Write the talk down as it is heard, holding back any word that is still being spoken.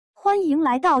欢迎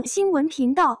来到新闻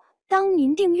频道。当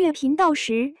您订阅频道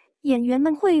时，演员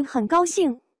们会很高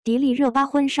兴。迪丽热巴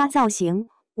婚纱造型，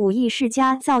舞艺世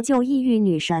家造就异域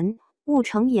女神，悟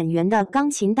成演员的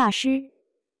钢琴大师。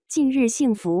近日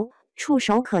幸福，触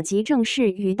手可及正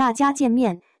式与大家见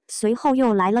面，随后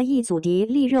又来了一组迪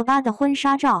丽热巴的婚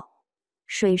纱照，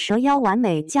水蛇腰完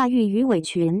美驾驭鱼尾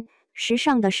裙，时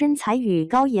尚的身材与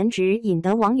高颜值引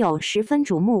得网友十分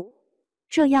瞩目。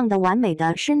这样的完美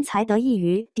的身材得益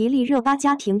于迪丽热巴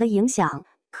家庭的影响，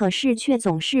可是却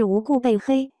总是无故被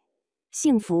黑。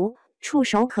幸福，触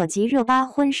手可及热巴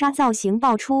婚纱造型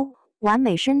爆出，完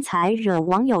美身材惹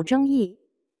网友争议。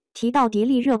提到迪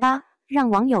丽热巴，让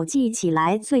网友记忆起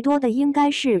来最多的应该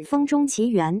是《风中奇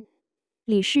缘》，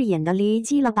李饰演的离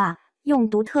姬了吧，用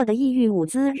独特的异域舞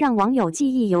姿让网友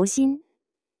记忆犹新。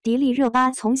迪丽热巴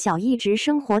从小一直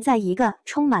生活在一个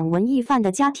充满文艺范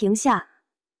的家庭下，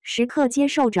时刻接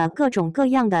受着各种各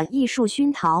样的艺术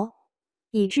熏陶，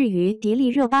以至于迪丽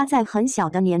热巴在很小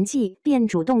的年纪便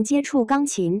主动接触钢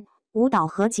琴、舞蹈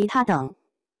和吉他等。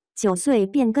9岁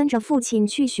便跟着父亲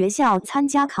去学校参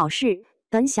加考试，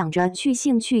本想着去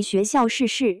兴趣学校试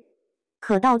试，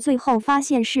可到最后发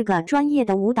现是个专业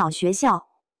的舞蹈学校。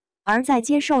而在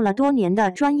接受了多年的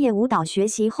专业舞蹈学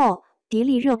习后，迪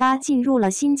丽热巴进入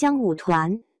了新疆舞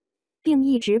团，并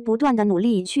一直不断的努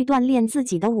力去锻炼自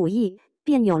己的武艺，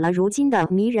便有了如今的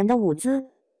迷人的舞姿。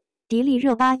迪丽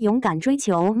热巴勇敢追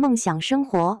求梦想生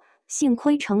活，幸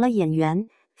亏成了演员，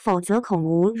否则恐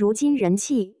无如今人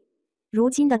气。如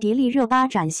今的迪丽热巴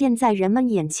展现在人们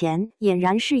眼前，俨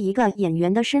然是一个演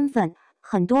员的身份。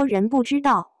很多人不知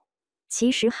道，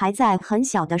其实还在很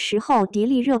小的时候，迪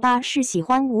丽热巴是喜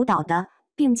欢舞蹈的，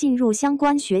并进入相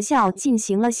关学校进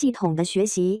行了系统的学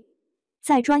习。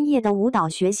在专业的舞蹈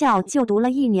学校就读了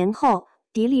1年后，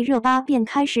迪丽热巴便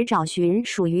开始找寻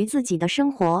属于自己的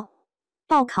生活。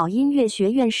报考音乐学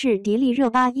院是迪丽热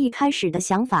巴一开始的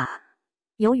想法。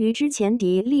由于之前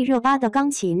迪丽热巴的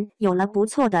钢琴有了不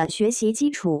错的学习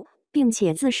基础，并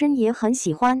且自身也很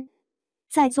喜欢，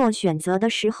在做选择的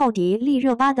时候，迪丽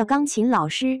热巴的钢琴老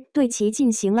师对其进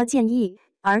行了建议，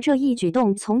而这一举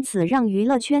动从此让娱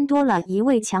乐圈多了一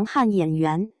位强悍演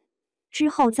员。之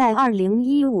后在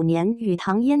2015年与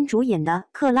唐嫣主演的《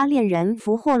克拉恋人》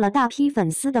俘获了大批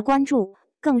粉丝的关注，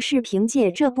更是凭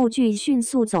借这部剧迅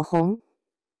速走红。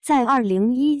在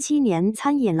2017年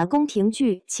参演了宫廷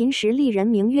剧《秦时丽人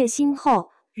明月心》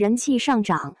后，人气上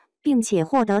涨，并且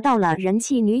获得到了人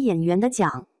气女演员的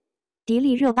奖。迪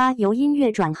丽热巴由音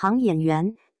乐转行演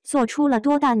员，做出了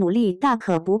多大努力大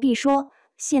可不必说，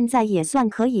现在也算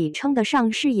可以称得上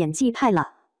是演技派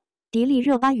了。迪丽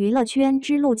热巴娱乐圈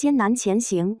之路艰难前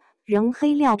行，仍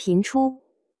黑料频出。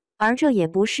而这也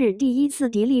不是第一次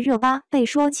迪丽热巴被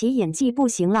说其演技不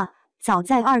行了。早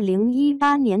在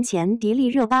2018年前，迪丽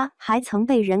热巴还曾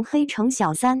被人黑成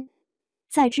小三。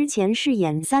在之前饰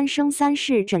演《三生三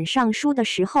世枕上书》的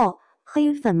时候，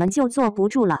黑粉们就坐不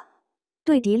住了，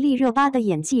对迪丽热巴的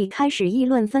演技开始议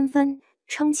论纷纷，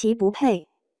称其不配。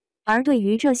而对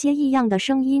于这些异样的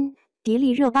声音，迪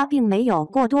丽热巴并没有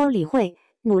过多理会，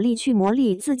努力去磨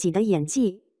砺自己的演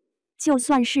技。就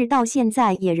算是到现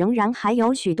在，也仍然还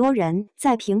有许多人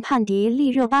在评判迪丽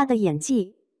热巴的演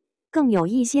技。更有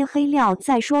一些黑料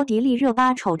在说迪丽热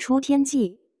巴丑出天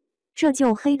际，这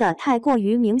就黑得太过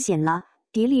于明显了。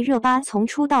迪丽热巴从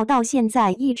出道到现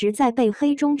在一直在被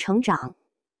黑中成长，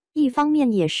一方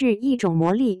面也是一种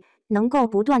磨砺，能够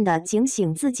不断的警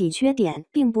醒自己缺点，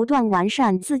并不断完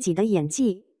善自己的演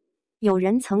技。有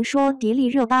人曾说迪丽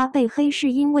热巴被黑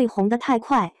是因为红得太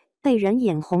快，被人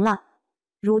眼红了。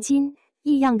如今，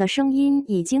异样的声音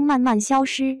已经慢慢消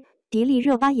失。迪丽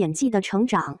热巴演技的成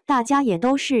长，大家也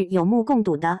都是有目共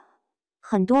睹的。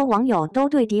很多网友都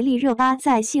对迪丽热巴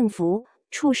在《幸福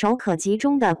触手可及》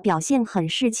中的表现很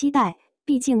是期待，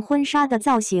毕竟婚纱的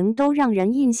造型都让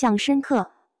人印象深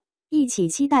刻。一起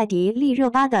期待迪丽热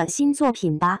巴的新作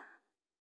品吧。